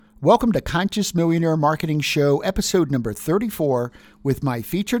Welcome to Conscious Millionaire Marketing Show, episode number 34, with my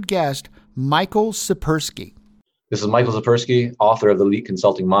featured guest, Michael Zipursky. This is Michael Zipursky, author of The Elite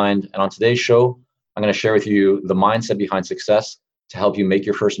Consulting Mind. And on today's show, I'm going to share with you the mindset behind success to help you make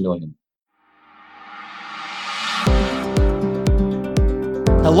your first million.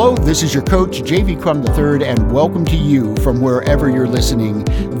 Hello, this is your coach, JV Crum III, and welcome to you from wherever you're listening.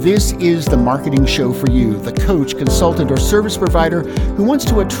 This is the marketing show for you, the coach, consultant, or service provider who wants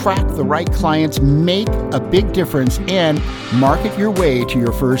to attract the right clients, make a big difference, and market your way to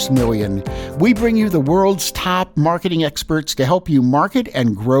your first million. We bring you the world's top marketing experts to help you market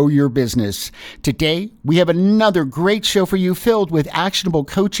and grow your business. Today, we have another great show for you filled with actionable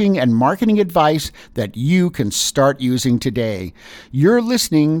coaching and marketing advice that you can start using today. You're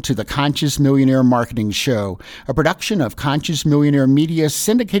listening to the Conscious Millionaire Marketing Show, a production of Conscious Millionaire Media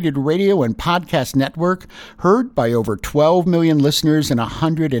syndicated radio and podcast network, heard by over 12 million listeners in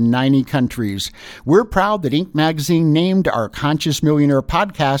 190 countries. We're proud that Inc. magazine named our Conscious Millionaire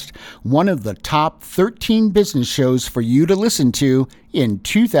podcast one of the top 13 business shows for you to listen to in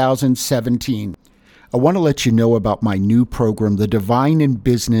 2017. I want to let you know about my new program, The Divine in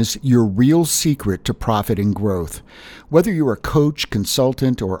Business, Your Real Secret to Profit and Growth. Whether you're a coach,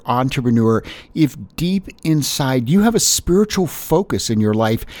 consultant, or entrepreneur, if deep inside you have a spiritual focus in your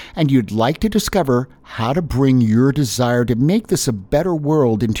life and you'd like to discover how to bring your desire to make this a better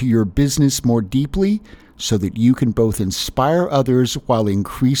world into your business more deeply, so that you can both inspire others while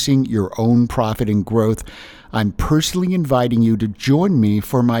increasing your own profit and growth, I'm personally inviting you to join me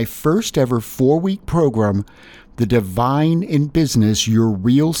for my first ever 4-week program, The Divine in Business, Your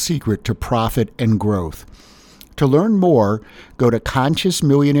Real Secret to Profit and Growth. To learn more, go to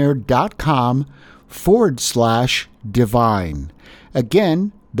consciousmillionaire.com/divine.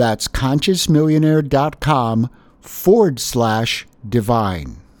 Again, that's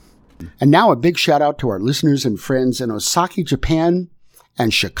consciousmillionaire.com/divine. And now a big shout out to our listeners and friends in Osaka, Japan,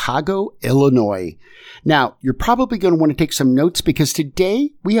 and Chicago, Illinois. Now, you're probably going to want to take some notes because today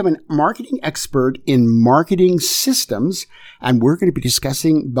we have a marketing expert in marketing systems, and we're going to be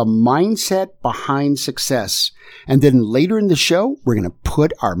discussing the mindset behind success. And then later in the show, we're going to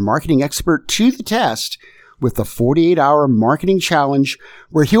put our marketing expert to the test with the 48-hour marketing challenge,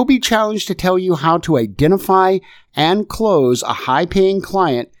 where he'll be challenged to tell you how to identify and close a high-paying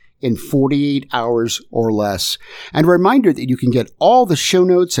client in 48 hours or less. And a reminder that you can get all the show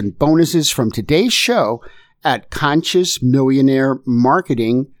notes and bonuses from today's show at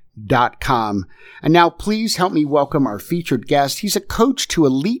consciousmillionairemarketing.com. And now please help me welcome our featured guest. He's a coach to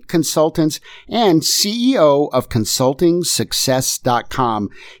elite consultants and CEO of consultingsuccess.com.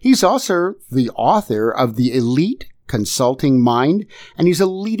 He's also the author of The Elite Consulting Mind, and he's a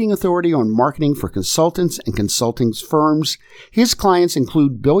leading authority on marketing for consultants and consulting firms. His clients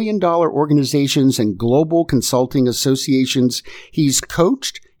include billion-dollar organizations and global consulting associations. He's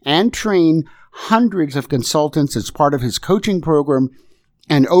coached and trained hundreds of consultants as part of his coaching program,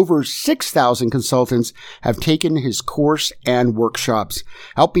 and over 6,000 consultants have taken his course and workshops.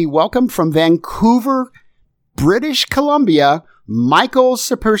 Help me welcome from Vancouver, British Columbia, Michael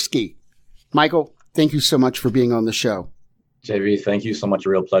Zipursky. Michael, thank you so much for being on the show. JV, thank you so much. A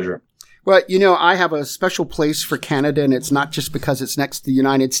real pleasure. Well, you know, I have a special place for Canada, and it's not just because it's next to the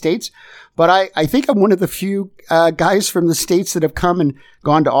United States, but I think I'm one of the few guys from the States that have come and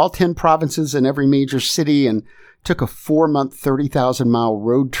gone to all 10 provinces and every major city and took a 4-month, 30,000-mile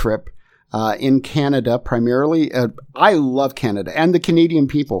road trip in Canada primarily. I love Canada and the Canadian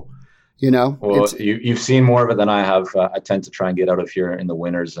people. You know, well, you've seen more of it than I have. I tend to try and get out of here in the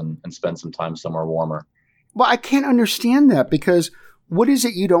winters and spend some time somewhere warmer. Well, I can't understand that because what is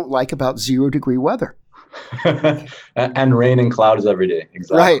it you don't like about 0-degree weather? And rain and clouds every day.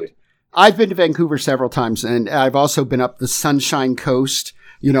 Exactly. Right. I've been to Vancouver several times, and I've also been up the Sunshine Coast,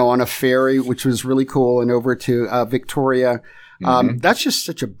 you know, on a ferry, which was really cool, and over to Victoria. That's just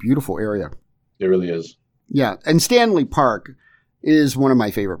such a beautiful area. It really is. Yeah. And Stanley Park is one of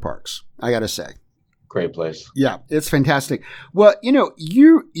my favorite parks, I got to say. Great place. Yeah, it's fantastic. Well, you know,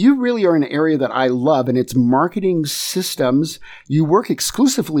 you really are in an area that I love, and it's marketing systems. You work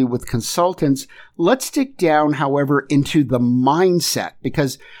exclusively with consultants. Let's dig down, however, into the mindset,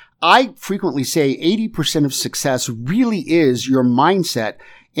 because I frequently say 80% of success really is your mindset,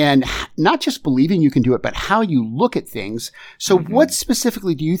 and not just believing you can do it, but how you look at things. So what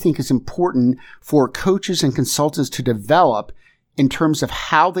specifically do you think is important for coaches and consultants to develop in terms of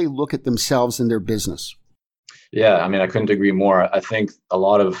how they look at themselves and their business? Yeah, I mean, I couldn't agree more. I think a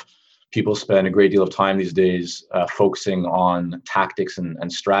lot of people spend a great deal of time these days focusing on tactics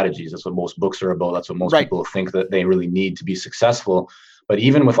and strategies. That's what most books are about. That's what most people think that they really need to be successful. But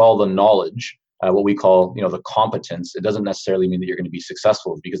even with all the knowledge, what we call, the competence, it doesn't necessarily mean that you're going to be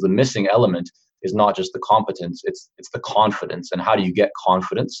successful, because the missing element is not just the competence, it's the confidence. And how do you get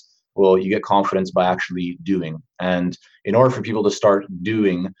confidence? Well, you get confidence by actually doing. And in order for people to start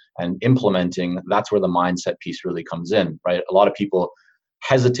doing and implementing, that's where the mindset piece really comes in, right? A lot of people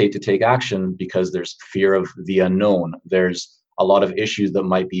hesitate to take action because there's fear of the unknown. There's a lot of issues that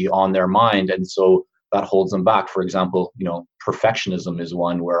might be on their mind. And so that holds them back. For example, perfectionism is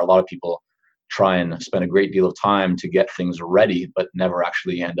one where a lot of people try and spend a great deal of time to get things ready, but never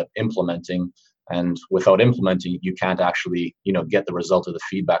actually end up implementing. And without implementing, you can't actually, get the result of the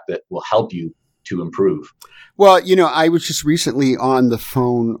feedback that will help you to improve. Well, I was just recently on the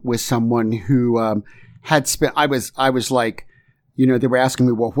phone with someone who had spent, I was like, they were asking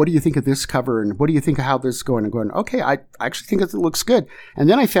me, well, what do you think of this cover? And what do you think of how this is going? And going, okay, I actually think it looks good. And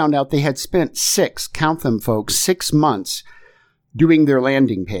then I found out they had spent 6 months doing their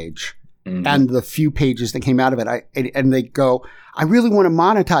landing page. Mm-hmm. And the few pages that came out of it, and they go, I really want to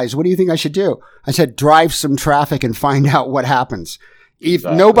monetize. What do you think I should do? I said, drive some traffic and find out what happens. If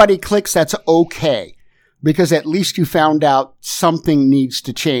nobody clicks, that's okay, because at least you found out something needs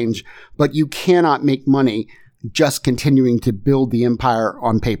to change, but you cannot make money just continuing to build the empire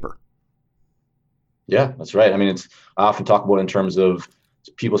on paper. Yeah, that's right. I mean, I often talk about it in terms of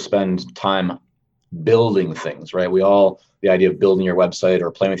people spend time building things, right? The idea of building your website or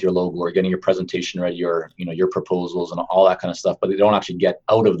playing with your logo or getting your presentation ready, your proposals and all that kind of stuff, but they don't actually get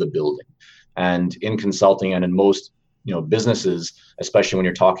out of the building. And in consulting and in most, businesses, especially when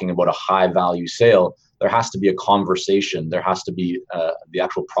you're talking about a high value sale, there has to be a conversation. There has to be the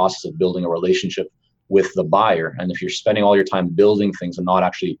actual process of building a relationship with the buyer. And if you're spending all your time building things and not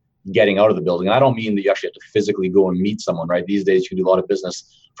actually getting out of the building, and I don't mean that you actually have to physically go and meet someone, right? These days you can do a lot of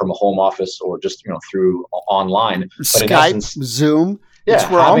business from a home office or just through online. Skype, but in essence, Zoom. Yeah,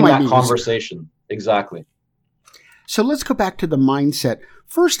 having that conversation. Exactly. So let's go back to the mindset.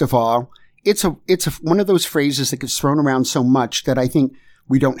 First of all, it's one of those phrases that gets thrown around so much that I think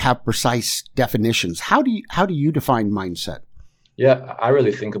we don't have precise definitions. How do you define mindset? Yeah, I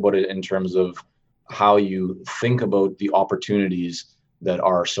really think about it in terms of how you think about the opportunities that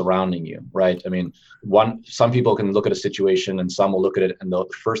are surrounding you, right? I mean, some people can look at a situation and some will look at it and the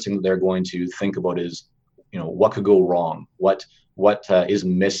first thing that they're going to think about is, what could go wrong? What is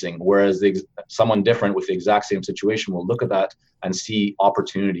missing? Whereas someone different with the exact same situation will look at that and see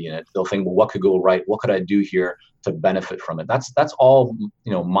opportunity in it. They'll think, well, what could go right? What could I do here to benefit from it? That's all,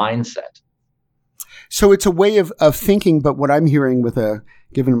 mindset. So it's a way of thinking, but what I'm hearing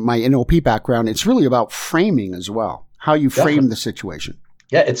given my NLP background, it's really about framing as well. How you frame the situation.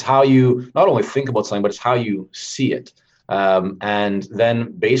 Yeah, it's how you not only think about something, but it's how you see it. And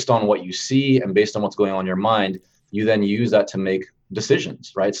then based on what you see and based on what's going on in your mind, you then use that to make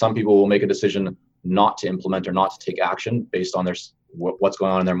decisions, right? Some people will make a decision not to implement or not to take action based on what's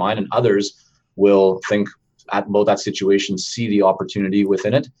going on in their mind. And others will think about that situation, see the opportunity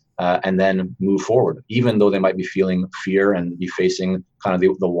within it, and then move forward, even though they might be feeling fear and be facing kind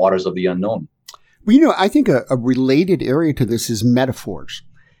of the waters of the unknown. Well, I think a related area to this is metaphors.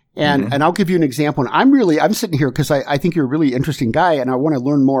 And I'll give you an example. And I'm sitting here because I think you're a really interesting guy and I want to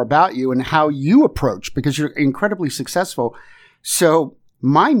learn more about you and how you approach, because you're incredibly successful. So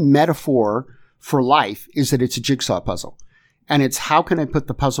my metaphor for life is that it's a jigsaw puzzle. And it's how can I put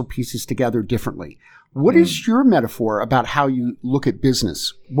the puzzle pieces together differently? What is your metaphor about how you look at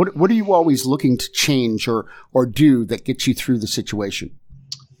business? What are you always looking to change or do that gets you through the situation?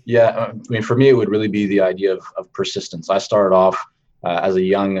 Yeah, I mean, for me, it would really be the idea of persistence. I started off as a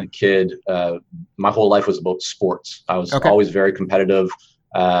young kid. My whole life was about sports. I was always very competitive.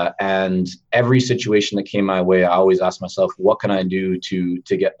 And every situation that came my way, I always asked myself, what can I do to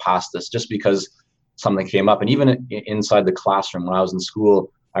get past this? Just because something came up. And even inside the classroom, when I was in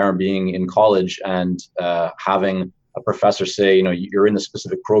school, I remember being in college and having a professor say, you're in the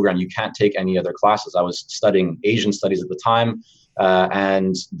specific program, you can't take any other classes. I was studying Asian studies at the time.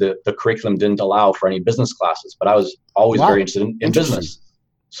 And the curriculum didn't allow for any business classes, but I was always very interested in business.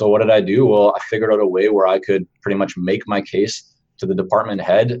 So what did I do? Well, I figured out a way where I could pretty much make my case to the department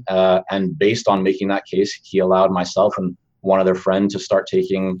head. And based on making that case, he allowed myself and one other friend to start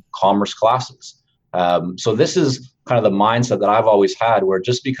taking commerce classes. So this is kind of the mindset that I've always had, where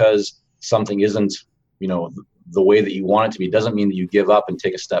just because something isn't, the way that you want it to be, doesn't mean that you give up and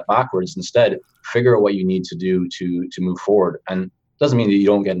take a step backwards. Instead, figure out what you need to do to move forward. And doesn't mean that you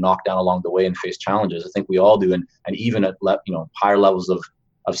don't get knocked down along the way and face challenges. I think we all do. And even at higher levels of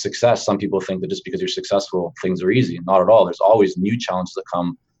success, some people think that just because you're successful, things are easy. Not at all. There's always new challenges that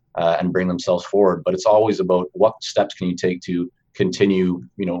come and bring themselves forward. But it's always about what steps can you take to continue,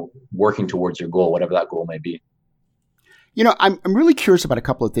 working towards your goal, whatever that goal may be. I'm really curious about a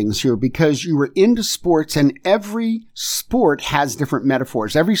couple of things here because you were into sports and every sport has different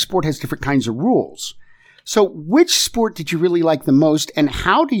metaphors. Every sport has different kinds of rules. So which sport did you really like the most, and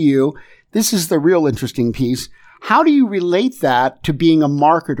this is the real interesting piece, how do you relate that to being a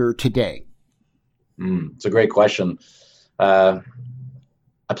marketer today? It's a great question. I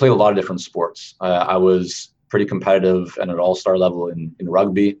played a lot of different sports. I was pretty competitive and at all-star level in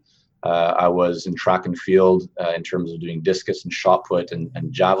rugby. I was in track and field in terms of doing discus and shot put and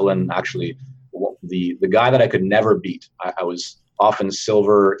javelin. Actually, the guy that I could never beat, I was often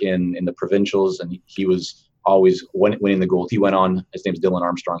silver in the provincials, and he was always winning the gold. He went on, his name's Dylan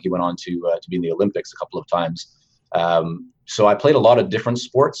Armstrong, he went on to be in the Olympics a couple of times. So I played a lot of different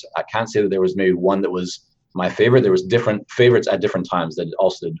sports. I can't say that there was maybe one that was my favorite. There was different favorites at different times that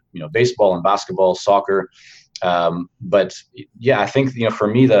also did, baseball and basketball, soccer. But yeah, I think, for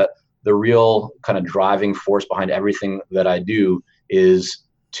me, the real kind of driving force behind everything that I do is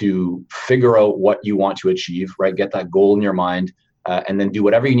to figure out what you want to achieve, right? Get that goal in your mind, and then do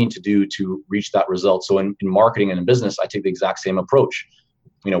whatever you need to do to reach that result. So in marketing and in business, I take the exact same approach.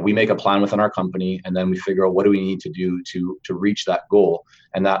 We make a plan within our company, and then we figure out what do we need to do to reach that goal.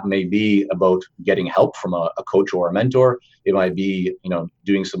 And that may be about getting help from a coach or a mentor. It might be,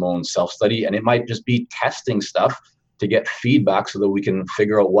 doing some own self-study, and it might just be testing stuff to get feedback so that we can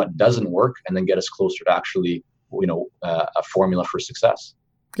figure out what doesn't work and then get us closer to actually, a formula for success.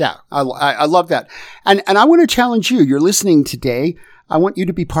 Yeah, I love that. And I want to challenge you. You're listening today. I want you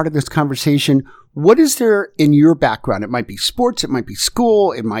to be part of this conversation. What is there in your background? It might be sports. It might be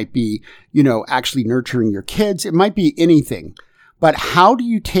school. It might be, actually nurturing your kids. It might be anything. But how do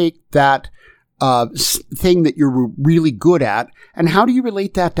you take that thing that you're really good at, and how do you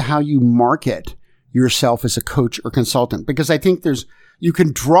relate that to how you market yourself as a coach or consultant? Because I think you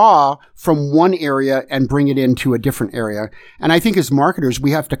can draw from one area and bring it into a different area. And I think as marketers,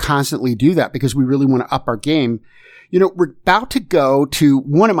 we have to constantly do that because we really want to up our game. We're about to go to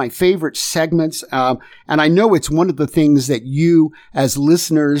one of my favorite segments. And I know it's one of the things that you as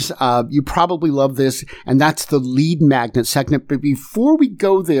listeners, you probably love this, and that's the lead magnet segment. But before we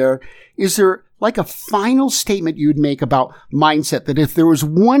go there, is there like a final statement you'd make about mindset, that if there was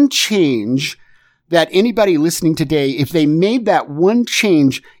one change that anybody listening today, if they made that one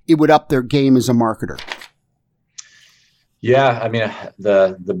change, it would up their game as a marketer? Yeah, I mean,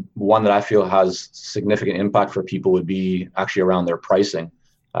 the one that I feel has significant impact for people would be actually around their pricing.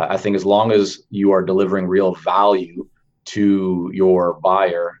 I think as long as you are delivering real value to your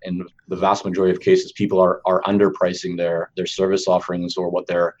buyer, in the vast majority of cases, people are underpricing their service offerings or what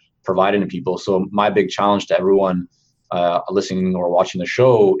they're providing to people. So my big challenge to everyone listening or watching the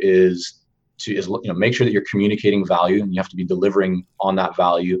show is make sure that you're communicating value, and you have to be delivering on that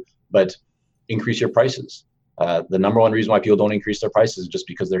value, but increase your prices. The number one reason why people don't increase their prices is just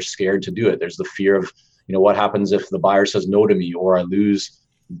because they're scared to do it. There's the fear of, what happens if the buyer says no to me, or I lose,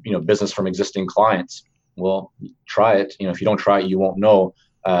 business from existing clients. Well, try it. If you don't try it, you won't know.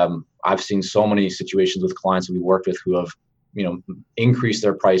 I've seen so many situations with clients that we worked with who have, increased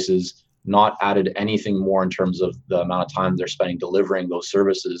their prices, not added anything more in terms of the amount of time they're spending delivering those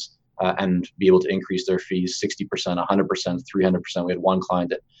services, and be able to increase their fees 60%, 100%, 300%. We had one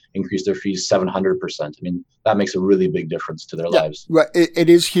client that increased their fees 700%. I mean, that makes a really big difference to their lives. Right. It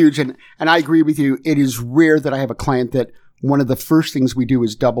is huge. And I agree with you. It is rare that I have a client that one of the first things we do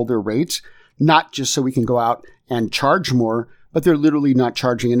is double their rates, not just so we can go out and charge more, but they're literally not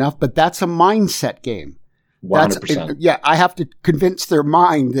charging enough. But that's a mindset game. 100%. I have to convince their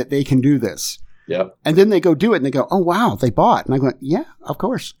mind that they can do this. Yep. And then they go do it and they go, oh, wow, they bought. And I go, yeah, of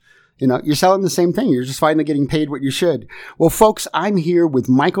course. You're selling the same thing. You're just finally getting paid what you should. Well, folks, I'm here with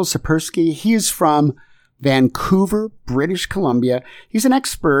Michael Zipursky. He is from Vancouver, British Columbia. He's an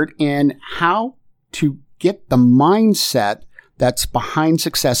expert in how to get the mindset that's behind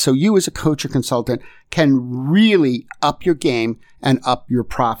success, so you as a coach or consultant can really up your game and up your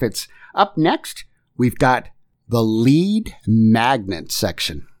profits. Up next, we've got the lead magnet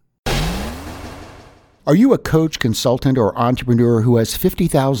section. Are you a coach, consultant, or entrepreneur who has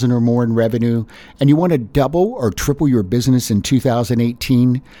 $50,000 or more in revenue and you want to double or triple your business in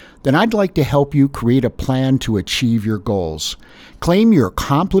 2018? Then I'd like to help you create a plan to achieve your goals. Claim your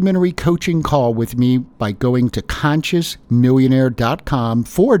complimentary coaching call with me by going to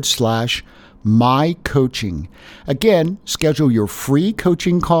consciousmillionaire.com/mycoaching. Again, schedule your free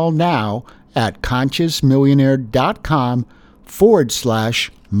coaching call now at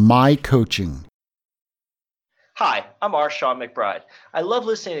consciousmillionaire.com/mycoaching. Hi, I'm R. Sean McBride. I love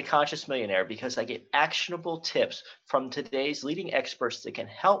listening to Conscious Millionaire because I get actionable tips from today's leading experts that can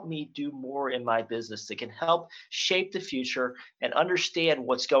help me do more in my business, that can help shape the future and understand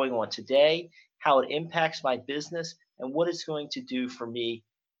what's going on today, how it impacts my business, and what it's going to do for me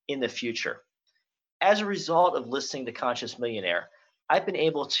in the future. As a result of listening to Conscious Millionaire, I've been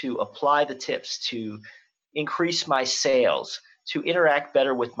able to apply the tips to increase my sales, to interact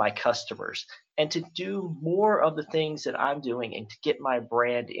better with my customers, and to do more of the things that I'm doing and to get my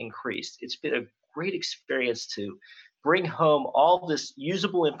brand increased. It's been a great experience to bring home all this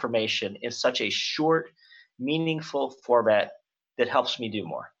usable information in such a short, meaningful format that helps me do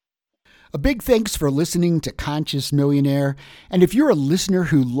more. A big thanks for listening to Conscious Millionaire. And if you're a listener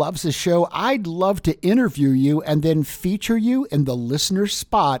who loves the show, I'd love to interview you and then feature you in the listener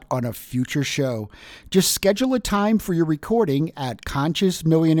spot on a future show. Just schedule a time for your recording at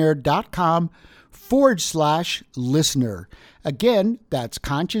consciousmillionaire.com/listener. Again, that's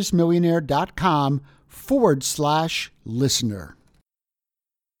consciousmillionaire.com/listener.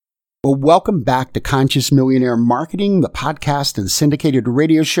 Well, welcome back to Conscious Millionaire Marketing, the podcast and syndicated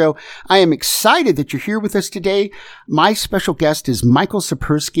radio show. I am excited that you're here with us today. My special guest is Michael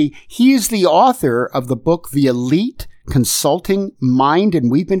Zipursky. He is the author of the book, The Elite Consulting Mind,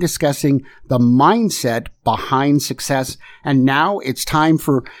 and we've been discussing the mindset behind success. And now it's time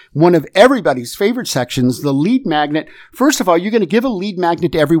for one of everybody's favorite sections, the lead magnet. First of all, you're going to give a lead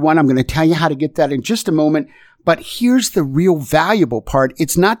magnet to everyone. I'm going to tell you how to get that in just a moment. But here's the real valuable part.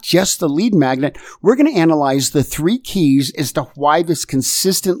 It's not just the lead magnet. We're going to analyze the 3 keys as to why this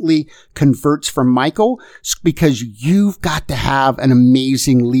consistently converts for Michael, because you've got to have an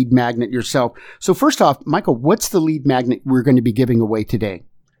amazing lead magnet yourself. So first off, Michael, what's the lead magnet we're going to be giving away today?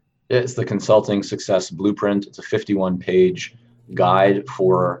 It's the Consulting Success Blueprint. It's a 51-page guide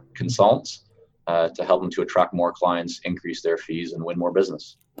for consultants to help them to attract more clients, increase their fees, and win more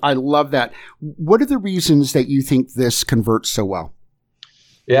business. I love that. What are the reasons that you think this converts so well?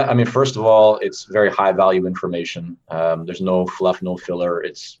 Yeah, I mean, first of all, it's very high value information. There's no fluff, no filler.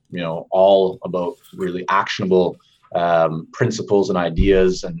 It's, all about really actionable principles and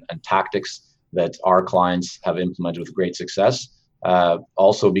ideas and tactics that our clients have implemented with great success.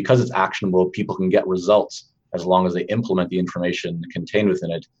 Also, because it's actionable, people can get results as long as they implement the information contained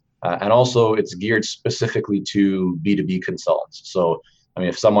within it. And also, it's geared specifically to B2B consultants. So, I mean,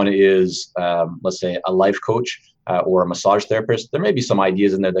 if someone is, let's say, a life coach or a massage therapist, there may be some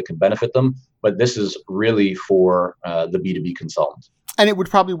ideas in there that can benefit them, but this is really for the B2B consultant. And it would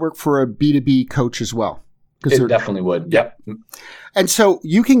probably work for a B2B coach as well. It definitely would. Yep. And so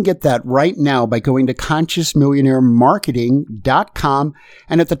you can get that right now by going to consciousmillionairemarketing.com.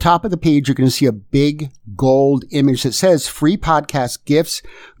 And at the top of the page, you're going to see a big gold image that says free podcast gifts.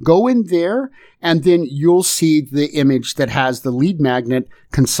 Go in there and then you'll see the image that has the lead magnet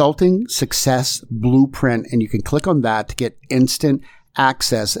Consulting Success Blueprint. And you can click on that to get instant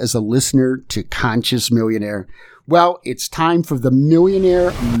access as a listener to Conscious Millionaire. Well, it's time for the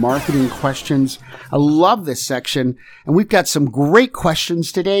millionaire marketing questions. I love this section, and we've got some great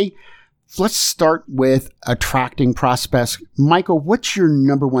questions today. Let's start with attracting prospects. Michael, what's your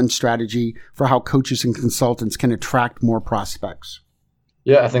number one strategy for how coaches and consultants can attract more prospects?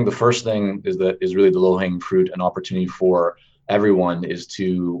 Yeah, I think the first thing is really the low-hanging fruit and opportunity for everyone is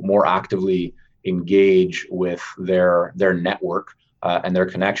to more actively engage with their network and their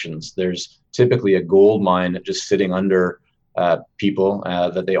connections. There's typically a gold mine just sitting under people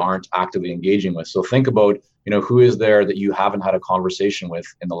that they aren't actively engaging with. So think about, who is there that you haven't had a conversation with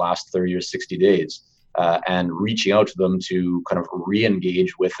in the last 30 or 60 days and reaching out to them to kind of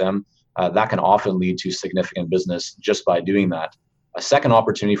re-engage with them. That can often lead to significant business just by doing that. A second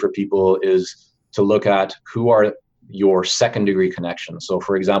opportunity for people is to look at who are your second degree connections. So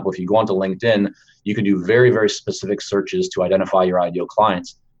for example, if you go onto LinkedIn, you can do very, very specific searches to identify your ideal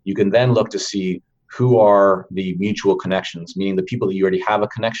clients. You can then look to see who are the mutual connections, meaning the people that you already have a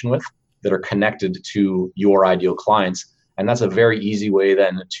connection with that are connected to your ideal clients. And that's a very easy way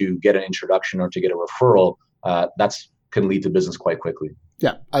then to get an introduction or to get a referral. That's can lead to business quite quickly.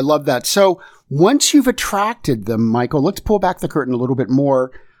 Yeah, I love that. So once you've attracted them, Michael, let's pull back the curtain a little bit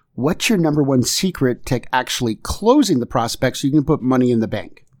more. What's your number one secret to actually closing the prospect so you can put money in the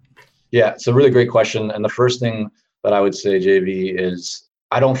bank? Yeah, it's a really great question. And the first thing that I would say, JV, is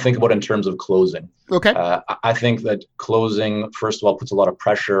I don't think about it in terms of closing. Okay. I think that closing, first of all, puts a lot of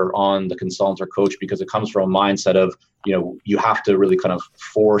pressure on the consultant or coach because it comes from a mindset of, you have to really kind of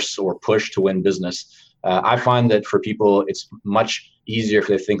force or push to win business. I find that for people, it's much easier if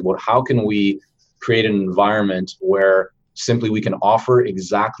they think about how can we create an environment where simply we can offer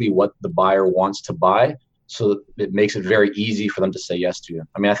exactly what the buyer wants to buy so it makes it very easy for them to say yes to you.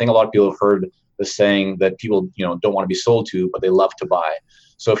 I mean, I think a lot of people have heard the saying that people, don't want to be sold to, but they love to buy.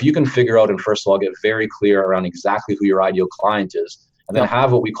 So if you can figure out and first of all get very clear around exactly who your ideal client is, and then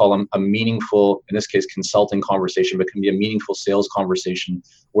have what we call a meaningful, in this case, consulting conversation, but can be a meaningful sales conversation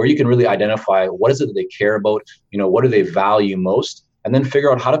where you can really identify what is it that they care about, what do they value most, and then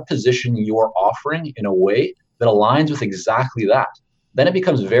figure out how to position your offering in a way that aligns with exactly that. Then it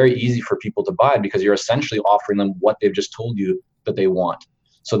becomes very easy for people to buy because you're essentially offering them what they've just told you that they want.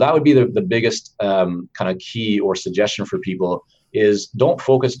 So that would be the biggest kind of key or suggestion for people is don't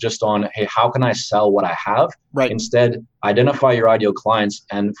focus just on, hey, how can I sell what I have? Right. Instead, identify your ideal clients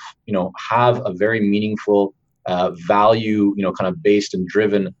and, have a very meaningful value, kind of based and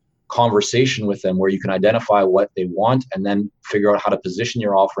driven conversation with them where you can identify what they want and then figure out how to position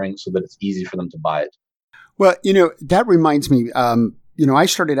your offering so that it's easy for them to buy it. Well, that reminds me, I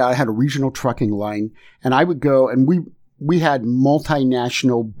started out, I had a regional trucking line and I would go and we had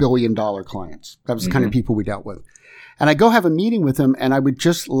multinational billion-dollar clients. That was the kind of people we dealt with. And I'd go have a meeting with them and I would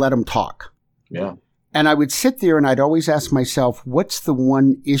just let them talk. Yeah. And I would sit there and I'd always ask myself, what's the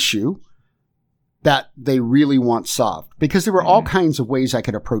one issue that they really want solved? Because there were all kinds of ways I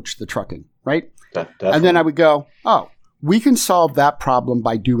could approach the trucking, right? And then I would go, oh, we can solve that problem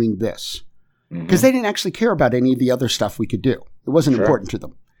by doing this. Because they didn't actually care about any of the other stuff we could do. It wasn't important to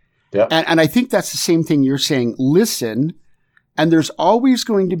them. Yeah. And I think that's the same thing you're saying. Listen, and there's always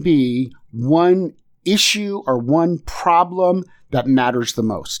going to be one issue or one problem that matters the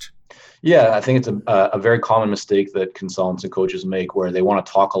most. Yeah, I think it's a very common mistake that consultants and coaches make where they want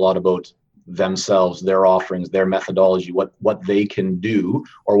to talk a lot about themselves, their offerings, their methodology, what they can do,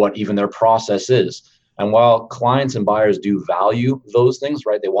 or what even their process is. And while clients and buyers do value those things,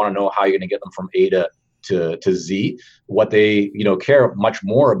 right, they want to know how you're going to get them from A to Z. What they care much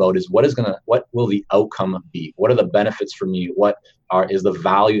more about is what will the outcome be? What are the benefits for me? What is the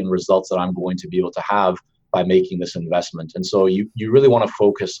value and results that I'm going to be able to have by making this investment? And so you really want to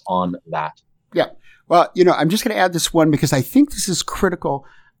focus on that. Yeah. Well, I'm just going to add this one because I think this is critical.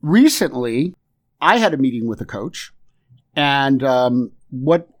 Recently, I had a meeting with a coach and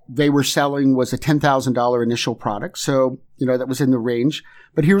what they were selling was a $10,000 initial product. So, that was in the range.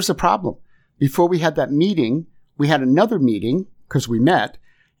 But here's the problem. Before we had that meeting, we had another meeting because we met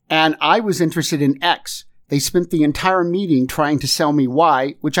and I was interested in X. They spent the entire meeting trying to sell me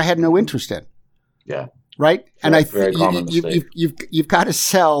Y, which I had no interest in. Yeah. Right. And I think you've got to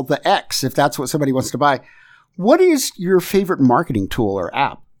sell the X if that's what somebody wants to buy. What is your favorite marketing tool or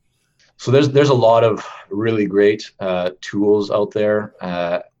app? So there's a lot of really great tools out there.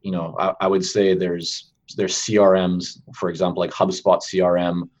 I would say there's CRMs, for example, like HubSpot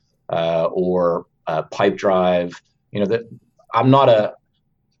CRM or Pipedrive.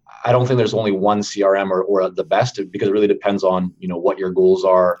 I don't think there's only one CRM or the best because it really depends on what your goals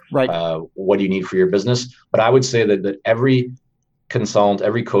are, right. What do you need for your business. But I would say that every consultant,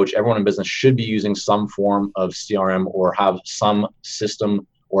 every coach, everyone in business should be using some form of CRM or have some system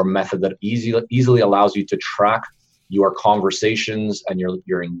or method that easily allows you to track your conversations and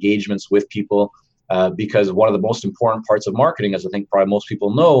your engagements with people. Because one of the most important parts of marketing, as I think probably most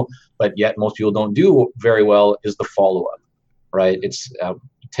people know, but yet most people don't do very well, is the follow-up, right? It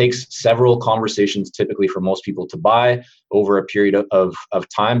takes several conversations typically for most people to buy over a period of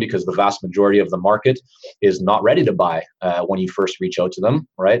time because the vast majority of the market is not ready to buy when you first reach out to them,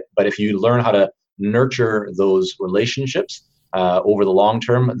 right? But if you learn how to nurture those relationships over the long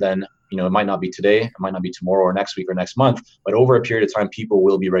term, then it might not be today, it might not be tomorrow or next week or next month, but over a period of time, people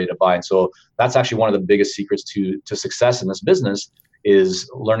will be ready to buy. And so that's actually one of the biggest secrets to success in this business is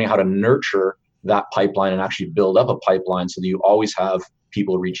learning how to nurture that pipeline and actually build up a pipeline so that you always have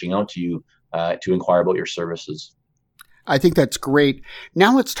people reaching out to you to inquire about your services. I think that's great.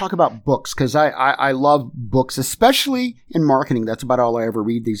 Now let's talk about books because I love books, especially in marketing. That's about all I ever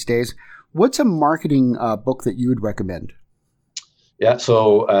read these days. What's a marketing book that you would recommend? Yeah,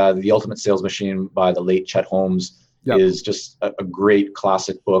 so The Ultimate Sales Machine by the late Chet Holmes is just a great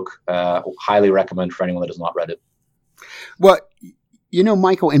classic book. Highly recommend for anyone that has not read it. Well,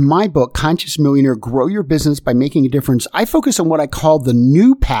 Michael, in my book, Conscious Millionaire, Grow Your Business by Making a Difference, I focus on what I call the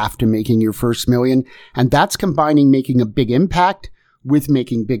new path to making your first million, and that's combining making a big impact with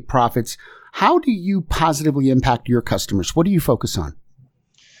making big profits. How do you positively impact your customers? What do you focus on?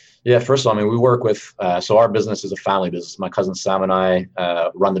 Yeah, first of all, we work with, so our business is a family business. My cousin Sam and I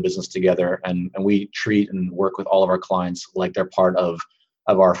run the business together, and we treat and work with all of our clients like they're part of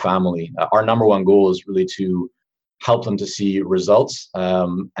our family. Our number one goal is really to help them to see results.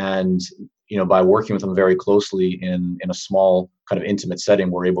 And, by working with them very closely in a small kind of intimate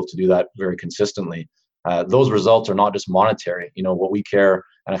setting, we're able to do that very consistently. those results are not just monetary. What we care,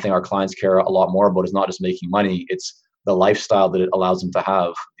 and I think our clients care a lot more about, is not just making money. It's the lifestyle that it allows them to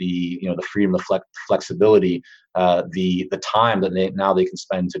have, the freedom, the flexibility, the time that they can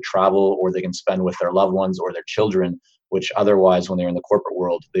spend to travel, or they can spend with their loved ones or their children, which otherwise when they're in the corporate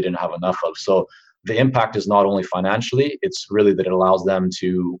world, they didn't have enough of. So the impact is not only financially, it's really that it allows them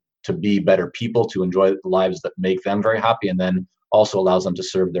to be better people, to enjoy lives that make them very happy, and then also allows them to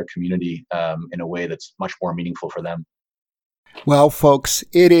serve their community in a way that's much more meaningful for them. Well, folks,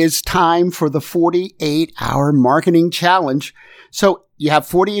 it is time for the 48-hour marketing challenge. So you have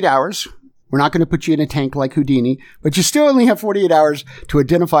 48 hours. We're not going to put you in a tank like Houdini, but you still only have 48 hours to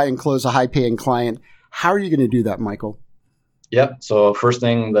identify and close a high-paying client. How are you going to do that, Michael? Yep. So first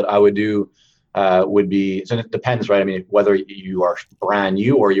thing that I would do would be, so it depends, right? I mean, whether you are brand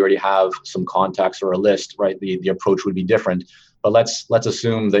new or you already have some contacts or a list, right? The approach would be different. But let's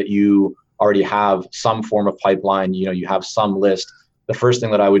assume that you already have some form of pipeline, you have some list. The first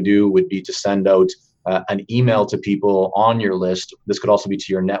thing that I would do would be to send out an email to people on your list. This could also be to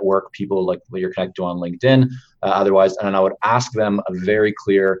your network, people like you're connected to on LinkedIn, otherwise, and I would ask them a very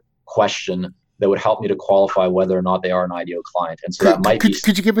clear question that would help me to qualify whether or not they are an ideal client. And so that might be...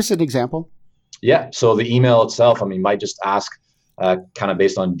 Could you give us an example? Yeah. So the email itself, might just ask kind of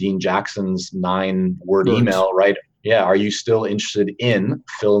based on Dean Jackson's 9-word email, right? Yeah. Are you still interested in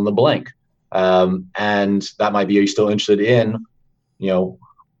fill in the blank? And that might be, are you still interested in,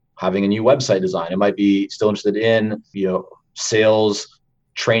 having a new website design? It might be still interested in, sales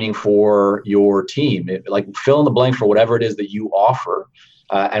training for your team. Like fill in the blank for whatever it is that you offer.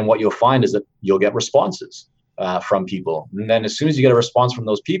 And what you'll find is that you'll get responses from people. And then as soon as you get a response from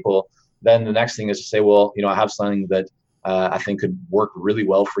those people, then the next thing is to say, well, I have something that I think could work really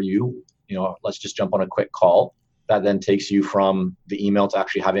well for you. Let's just jump on a quick call. That then takes you from the email to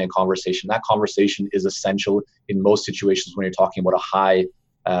actually having a conversation. That conversation is essential in most situations when you're talking about a high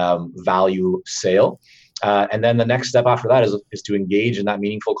value sale. And then the next step after that is to engage in that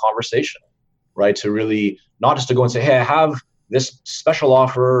meaningful conversation, right? To really, not just to go and say, hey, I have this special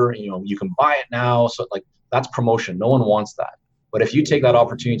offer, you can buy it now. So like that's promotion. No one wants that. But if you take that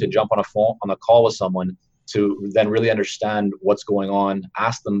opportunity to jump on a call with someone, to then really understand what's going on,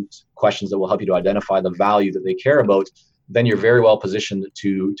 ask them questions that will help you to identify the value that they care about, then you're very well positioned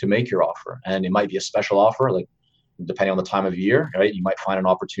to make your offer. And it might be a special offer, like depending on the time of year, right? You might find an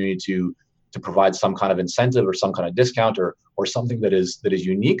opportunity to provide some kind of incentive or some kind of discount or something that is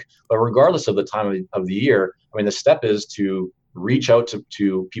unique. But regardless of the time of the year, the step is to reach out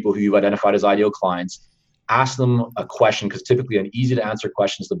to people who you've identified as ideal clients. Ask them a question, because typically an easy to answer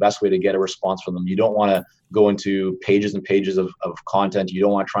question is the best way to get a response from them. You don't want to go into pages and pages of content. You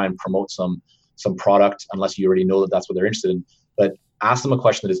don't want to try and promote some product unless you already know that that's what they're interested in. But ask them a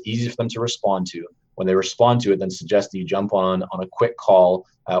question that is easy for them to respond to. When they respond to it, then suggest that you jump on a quick call,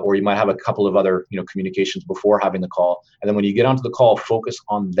 or you might have a couple of other communications before having the call. And then when you get onto the call, focus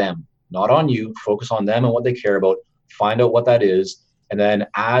on them, not on you. Focus on them and what they care about. Find out what that is. And then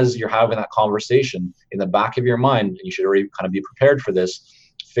as you're having that conversation, in the back of your mind, and you should already kind of be prepared for this,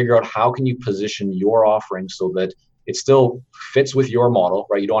 figure out how can you position your offering so that it still fits with your model,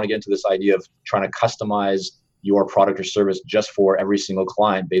 right? You don't want to get into this idea of trying to customize your product or service just for every single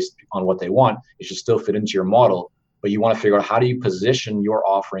client based on what they want. It should still fit into your model, but you want to figure out how do you position your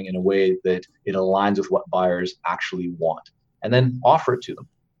offering in a way that it aligns with what buyers actually want, and then offer it to them.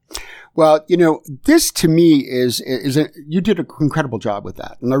 Well, this to me you did an incredible job with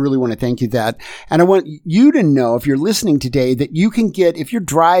that. And I really want to thank you that. And I want you to know, if you're listening today, that you can get, if you're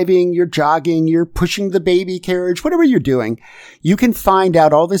driving, you're jogging, you're pushing the baby carriage, whatever you're doing, you can find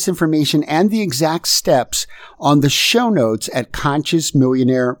out all this information and the exact steps on the show notes at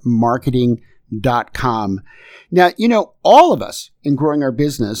consciousmillionairemarketing.com. Now, all of us in growing our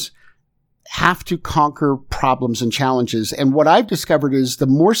business have to conquer problems and challenges. And what I've discovered is the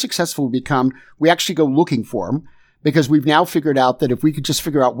more successful we become, we actually go looking for them, because we've now figured out that if we could just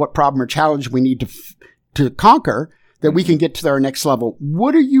figure out what problem or challenge we need to conquer, that we can get to our next level.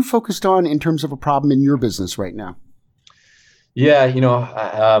 What are you focused on in terms of a problem in your business right now? Yeah, I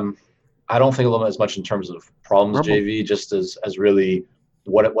don't think of them as much in terms of problems, JV, just as really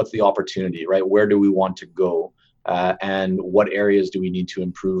what's the opportunity, right? Where do we want to go? And what areas do we need to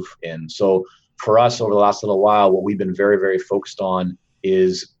improve in? So for us over the last little while, what we've been very, very focused on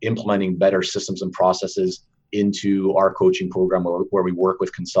is implementing better systems and processes into our coaching program where we work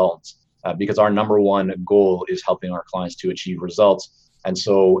with consultants, because our number one goal is helping our clients to achieve results. And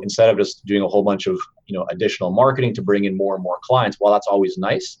so instead of just doing a whole bunch of additional marketing to bring in more and more clients, while that's always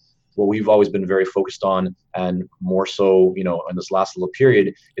nice, what we've always been very focused on, and more so, in this last little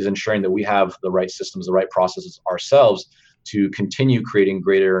period, is ensuring that we have the right systems, the right processes ourselves to continue creating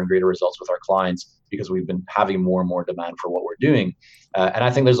greater and greater results with our clients, because we've been having more and more demand for what we're doing. And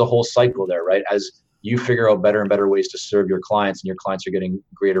I think there's a whole cycle there, right? As you figure out better and better ways to serve your clients, and your clients are getting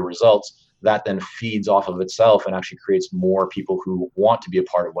greater results, that then feeds off of itself and actually creates more people who want to be a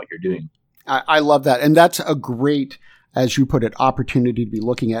part of what you're doing. I love that. And that's a great, as you put it, opportunity to be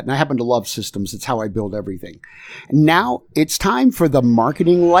looking at. And I happen to love systems. It's how I build everything. Now it's time for the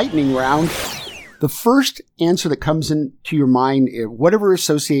marketing lightning round. The first answer that comes into your mind, whatever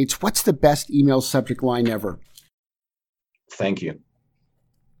associates, what's the best email subject line ever? Thank you.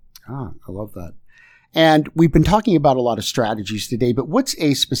 I love that. And we've been talking about a lot of strategies today, but what's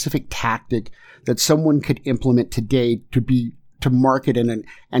a specific tactic that someone could implement today to market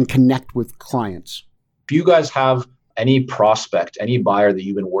and connect with clients? If you guys have any prospect, any buyer that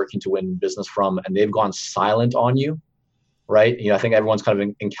you've been working to win business from, and they've gone silent on you, right? I think everyone's kind of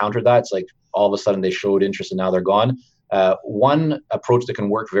encountered that. It's like all of a sudden they showed interest and now they're gone. One approach that can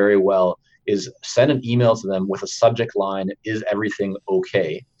work very well is send an email to them with a subject line, "Is everything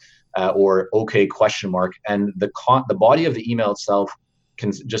okay?" Or "okay?" ? And the body of the email itself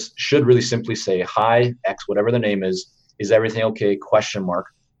should really simply say, "Hi X," whatever the name is everything okay? ?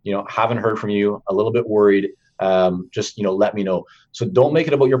 Haven't heard from you, a little bit worried. Just let me know. So don't make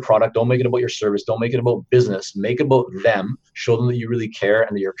it about your product, don't make it about your service, don't make it about business. Make it about them. Show them that you really care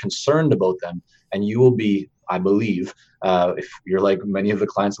and that you're concerned about them. And you will be, I believe, if you're like many of the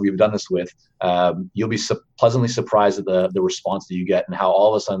clients that we've done this with, you'll be pleasantly surprised at the response that you get, and how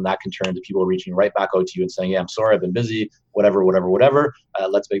all of a sudden that can turn into people reaching right back out to you and saying, "Yeah, I'm sorry, I've been busy, whatever.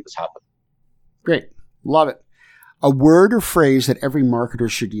 Let's make this happen." Great. Love it. A word or phrase that every marketer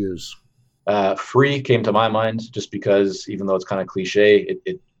should use. Free came to my mind, just because even though it's kind of cliche,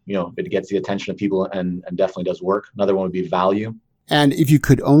 it gets the attention of people and definitely does work. Another one would be value. And if you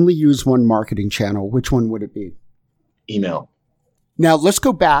could only use one marketing channel, which one would it be? Email. Now let's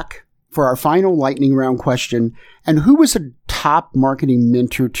go back for our final lightning round question. And who was a top marketing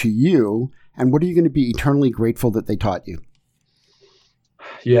mentor to you? And what are you going to be eternally grateful that they taught you?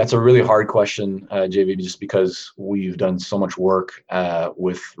 Yeah, it's a really hard question, JV, just because we've done so much work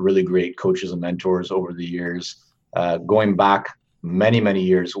with really great coaches and mentors over the years. Going back many, many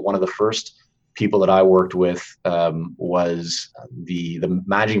years, one of the first people that I worked with was the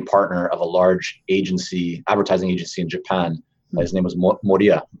managing partner of a large advertising agency in Japan. His name was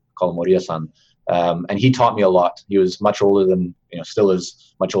Moriya, call him Moriya-san. And he taught me a lot. He was much older than, still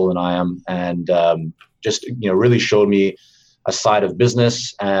is much older than I am. And just, really showed me a side of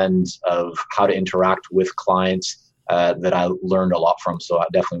business and of how to interact with clients that I learned a lot from. So I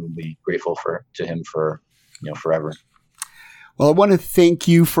definitely would be grateful to him for, forever. Well, I want to thank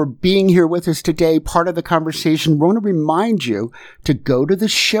you for being here with us today. Part of the conversation, I want to remind you to go to the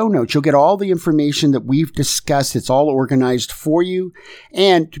show notes. You'll get all the information that we've discussed. It's all organized for you.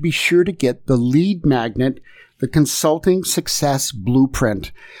 And to be sure to get the lead magnet, the Consulting Success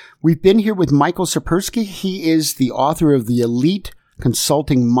Blueprint. We've been here with Michael Zipursky. He is the author of The Elite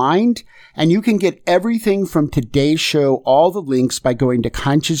Consulting Mind. And you can get everything from today's show, all the links, by going to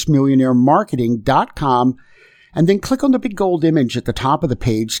consciousmillionairemarketing.com. And then click on the big gold image at the top of the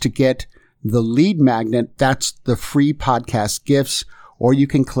page to get the lead magnet. That's the free podcast gifts, or you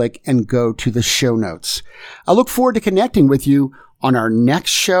can click and go to the show notes. I look forward to connecting with you on our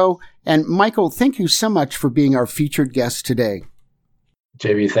next show. And Michael, thank you so much for being our featured guest today.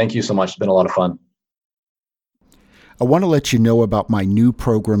 JV, thank you so much. It's been a lot of fun. I want to let you know about my new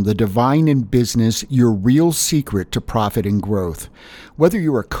program, The Divine in Business, Your Real Secret to Profit and Growth. Whether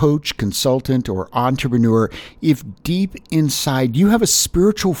you're a coach, consultant, or entrepreneur, if deep inside you have a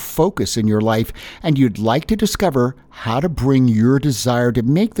spiritual focus in your life and you'd like to discover how to bring your desire to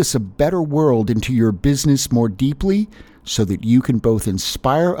make this a better world into your business more deeply, so that you can both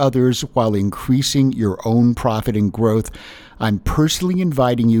inspire others while increasing your own profit and growth, I'm personally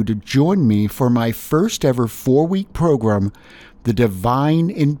inviting you to join me for my first ever 4-week program, The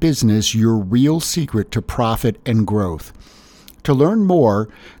Divine in Business, Your Real Secret to Profit and Growth. To learn more,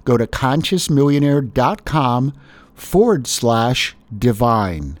 go to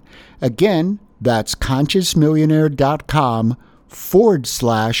consciousmillionaire.com/divine. Again, that's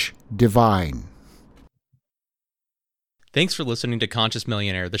consciousmillionaire.com/divine. Thanks for listening to Conscious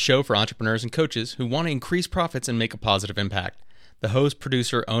Millionaire, the show for entrepreneurs and coaches who want to increase profits and make a positive impact. The host,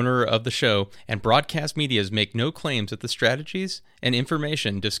 producer, owner of the show, and broadcast medias make no claims that the strategies and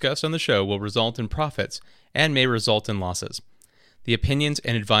information discussed on the show will result in profits and may result in losses. The opinions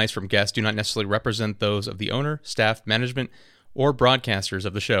and advice from guests do not necessarily represent those of the owner, staff, management, or broadcasters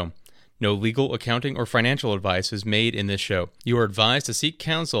of the show. No legal, accounting, or financial advice is made in this show. You are advised to seek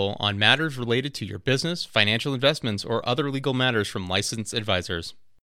counsel on matters related to your business, financial investments, or other legal matters from licensed advisors.